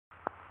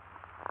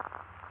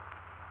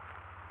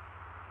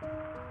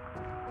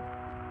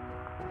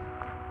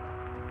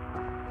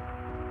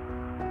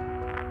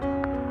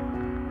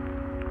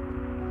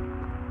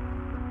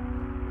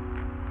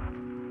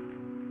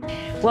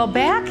Well,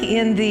 back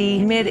in the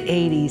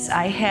mid-'80s,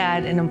 I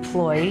had an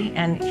employee,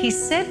 and he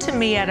said to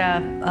me at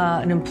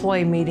an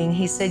employee meeting,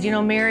 he said, you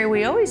know, Mary,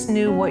 we always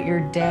knew what your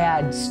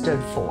dad stood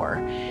for,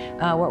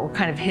 what were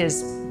kind of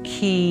his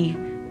key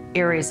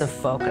areas of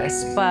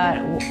focus, but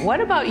what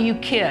about you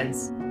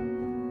kids?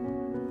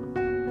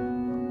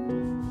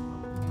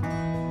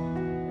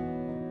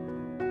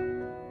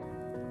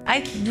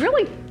 I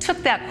really took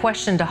that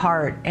question to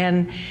heart,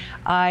 and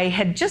I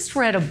had just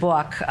read a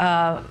book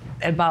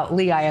about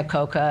Lee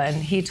Iacocca, and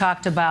he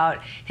talked about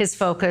his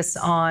focus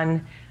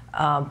on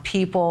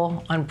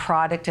people, on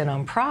product, and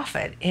on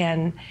profit.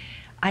 And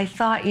I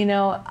thought, you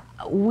know,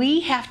 we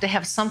have to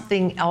have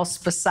something else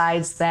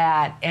besides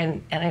that,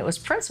 and it was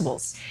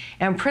principles.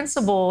 And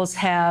principles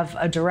have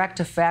a direct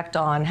effect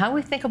on how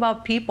we think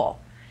about people,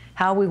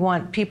 how we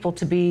want people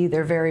to be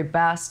their very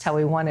best, how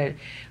we want to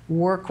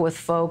work with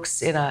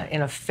folks in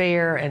a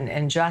fair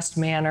and just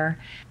manner,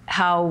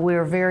 how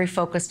we're very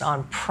focused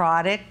on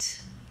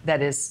product that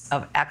is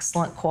of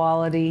excellent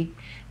quality,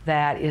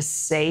 that is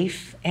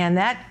safe, and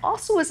that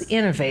also is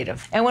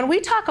innovative. And when we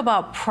talk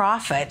about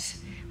profit,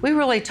 we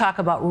really talk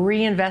about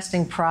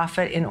reinvesting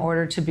profit in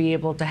order to be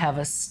able to have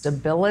a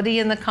stability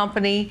in the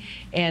company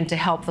and to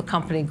help the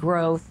company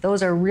grow.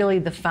 Those are really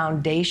the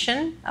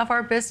foundation of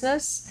our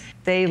business.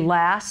 They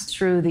last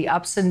through the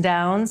ups and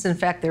downs. In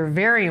fact, they're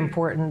very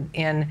important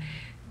in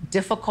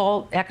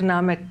difficult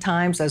economic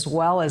times as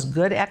well as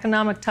good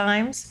economic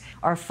times.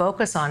 Our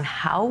focus on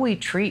how we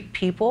treat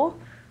people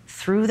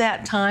through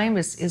that time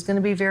is going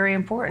to be very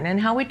important, and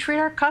how we treat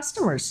our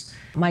customers.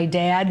 My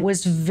dad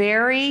was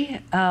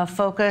very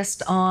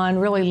focused on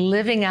really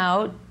living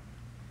out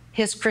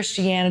his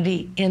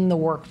Christianity in the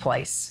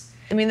workplace.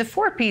 I mean, the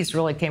 4 Ps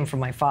really came from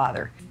my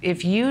father.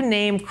 If you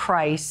name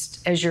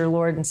Christ as your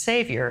Lord and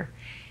Savior,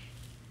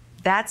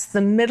 that's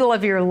the middle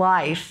of your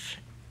life,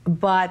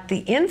 but the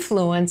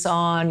influence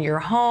on your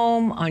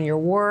home, on your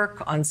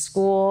work, on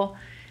school,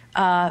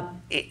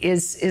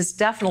 is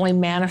definitely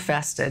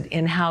manifested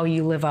in how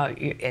you live out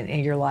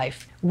in your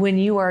life. When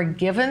you are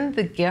given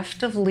the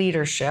gift of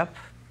leadership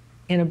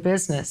in a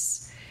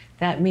business,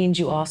 that means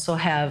you also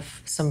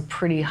have some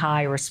pretty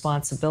high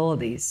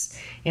responsibilities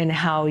in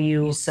how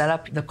you set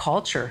up the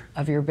culture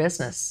of your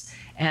business.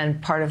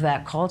 And part of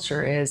that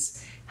culture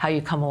is how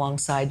you come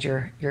alongside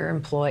your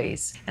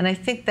employees. And I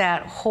think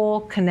that whole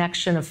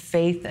connection of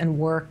faith and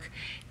work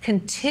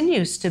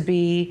continues to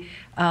be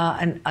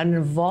an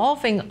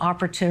evolving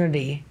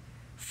opportunity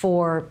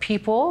for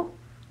people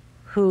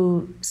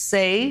who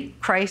say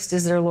Christ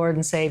is their Lord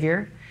and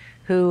Savior,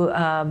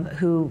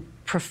 who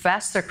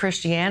profess their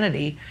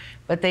Christianity,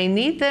 but they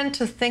need then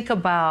to think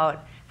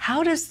about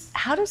how does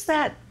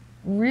that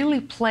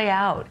really play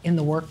out in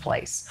the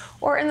workplace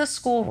or in the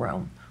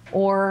schoolroom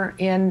or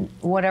in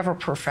whatever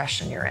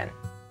profession you're in.